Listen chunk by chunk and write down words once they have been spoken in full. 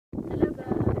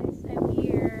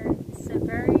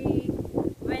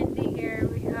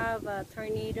have a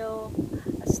tornado,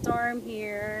 a storm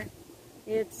here.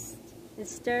 It's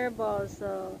terrible.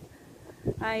 So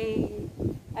I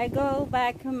go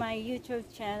back to my YouTube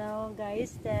channel,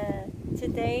 guys.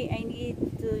 Today I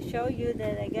need to show you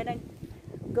that I'm gonna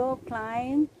go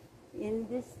climb in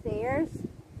these stairs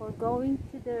for going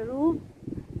to the roof,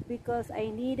 because I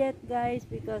need it, guys,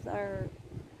 because our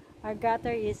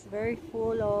gutter is very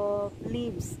full of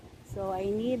leaves. So I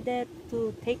needed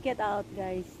to take it out,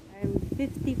 guys. I'm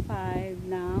 55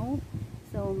 now,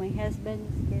 so my husband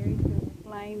is scared to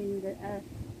climb in the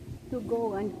to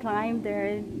go and climb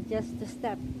there just to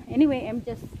step. Anyway, I'm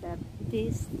just step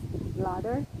this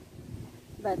ladder,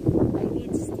 but I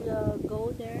need to still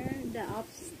go there, the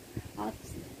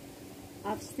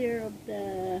upstairs of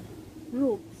the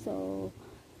roof, so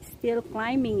still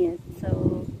climbing it.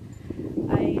 So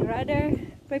I rather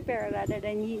prepare rather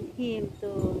than him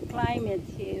to climb it.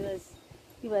 He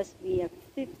was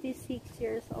 56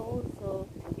 years old, so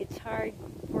it's hard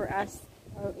for us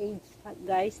our age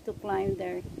guys to climb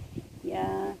there.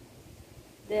 Yeah,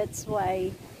 that's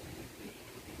why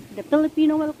the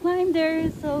Filipino will climb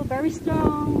there, so very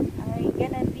strong. I'm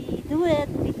gonna do it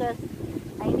because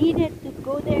I needed to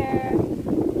go there,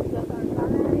 because our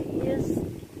color is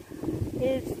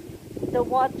the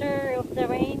water of the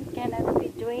rain cannot be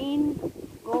drained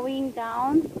going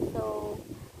down. So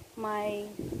my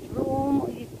room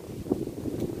is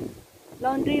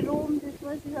laundry room. This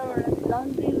was our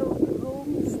laundry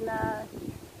room is not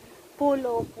full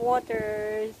of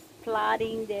water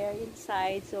flooding there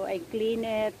inside. So I clean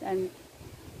it, and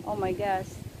oh my gosh,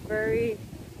 very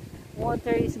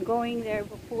water is going there,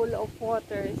 full of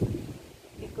water,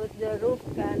 because the roof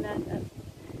cannot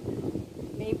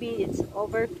maybe it's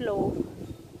overflow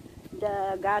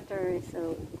the gutter.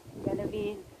 So I'm gonna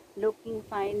be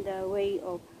find the way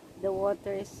of the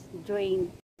waters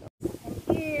drain. And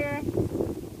here,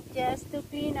 just to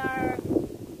clean our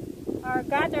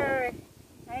gutter,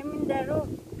 I'm in the roof.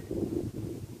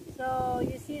 So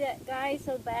you see that, guys,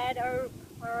 so bad our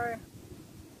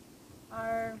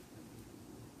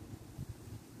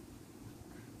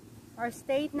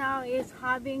state now is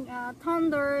having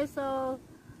thunder. So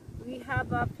we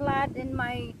have a flood in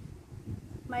my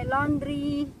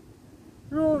laundry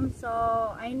room,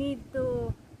 so I need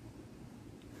to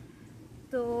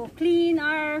clean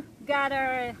our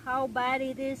gutter. How bad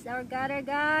it is, our gutter,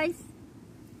 guys.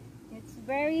 It's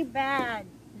very bad.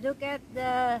 Look at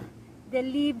the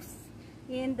leaves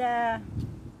in the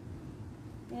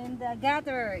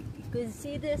gutter. You can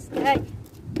see this, guys.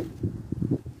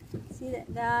 See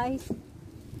that, guys?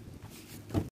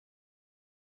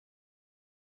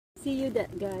 See you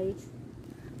that, guys,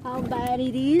 how bad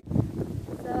it is.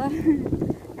 So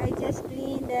I just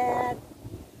cleaned that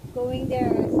going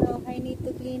there, so I need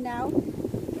to clean now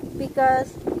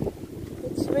because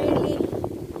it's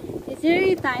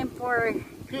really time for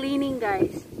cleaning,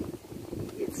 guys.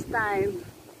 It's time.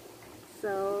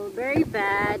 So very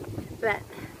bad, but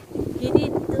you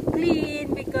need to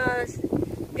clean because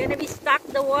gonna be stuck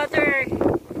the water,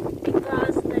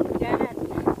 because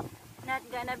not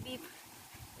gonna be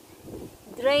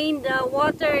drain the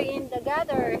water in the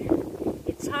gutter.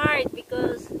 It's hard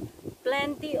because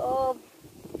plenty of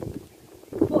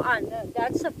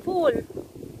that's a full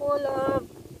of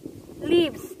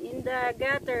leaves in the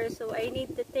gutter, so I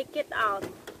need to take it out.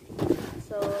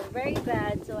 So very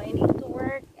bad, so I need to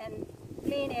work and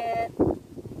clean it.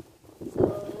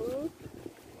 So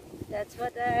that's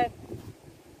what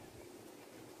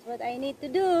I need to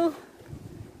do,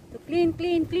 to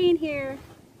clean here.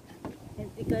 And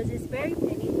because it's very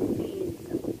clean,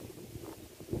 so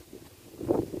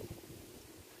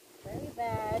very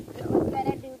bad. So what I'm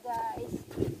gonna do, guys,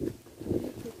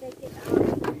 to take it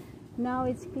out. Now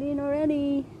it's clean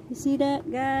already. You see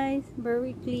that, guys?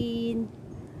 Very clean.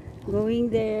 Going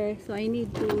there. So I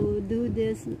need to do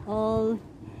this all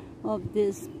of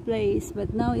this place,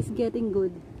 but now it's getting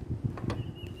good.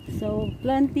 So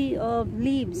plenty of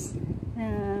leaves,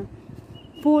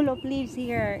 full of leaves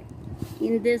here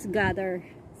in this gutter,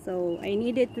 so I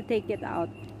needed to take it out.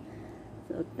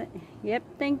 So yep,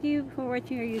 thank you for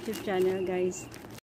watching our YouTube channel, guys.